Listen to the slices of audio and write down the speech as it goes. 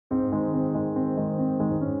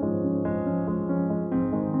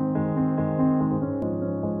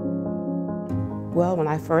Well, when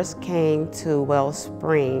I first came to Wells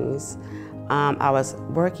Springs, I was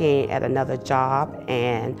working at another job,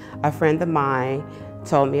 and a friend of mine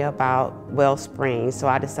told me about Wells Springs, so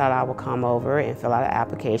I decided I would come over and fill out an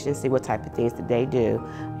application, see what type of things that they do.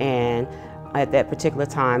 And at that particular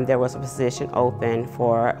time, there was a position open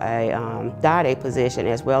for a diet aid position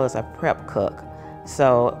as well as a prep cook.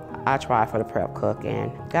 So I tried for the prep cook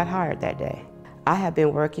and got hired that day. I have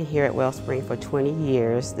been working here at Wells Springs for 20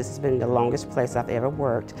 years. This has been the longest place I've ever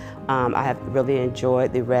worked. I have really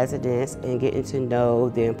enjoyed the residents and getting to know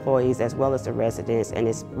the employees as well as the residents, and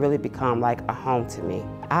it's really become like a home to me.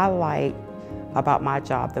 I like about my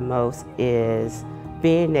job the most is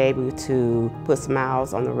being able to put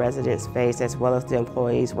smiles on the residents' face as well as the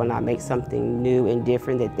employees when I make something new and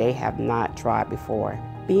different that they have not tried before.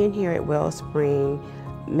 Being here at Wells Springs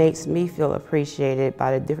makes me feel appreciated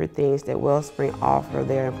by the different things that Wells Springs offer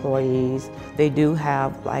their employees. They do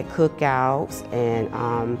have like cookouts,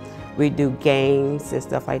 and we do games and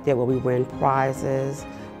stuff like that where we win prizes.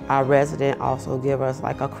 Our residents also give us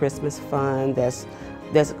like a Christmas fund that's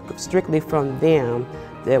strictly from them,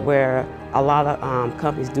 that where a lot of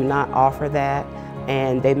companies do not offer that,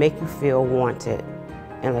 and they make you feel wanted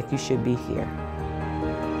and like you should be here.